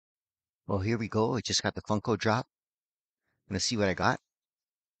Well, here we go. I just got the Funko drop. Gonna see what I got.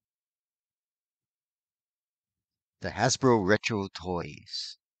 The Hasbro Retro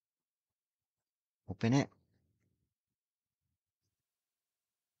Toys. Open it.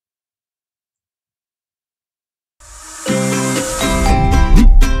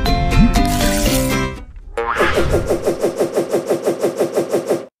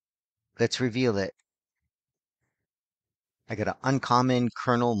 Let's reveal it. I got an uncommon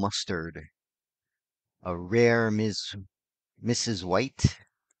Colonel Mustard, a rare Mrs. White,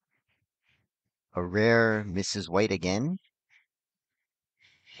 a rare Mrs. White again,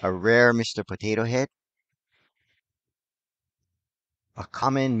 a rare Mr. Potato Head, a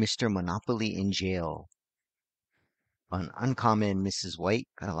common Mr. Monopoly in jail, an uncommon Mrs. White.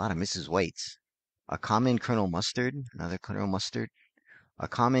 Got a lot of Mrs. Whites. A common Colonel Mustard, another Colonel Mustard, a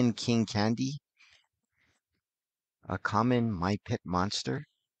common King Candy, a common My Pet Monster,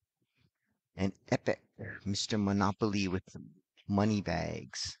 an epic Mr. Monopoly with money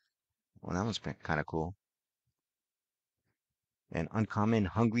bags. Well, that was kind of cool. An uncommon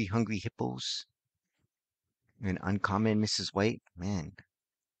Hungry Hippos. An uncommon Mrs. White. Man,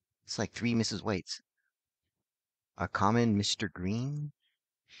 it's like three Mrs. Whites. A common Mr. Green.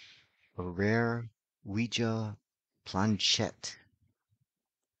 A rare Ouija Planchette.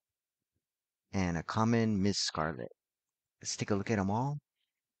 And a common Miss Scarlet. Let's take a look at them all.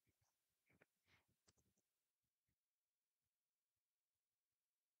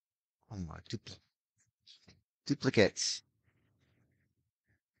 Oh my, duplicates.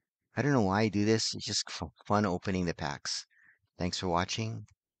 I don't know why I do this. It's just fun opening the packs. Thanks for watching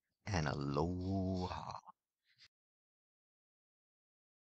and aloha.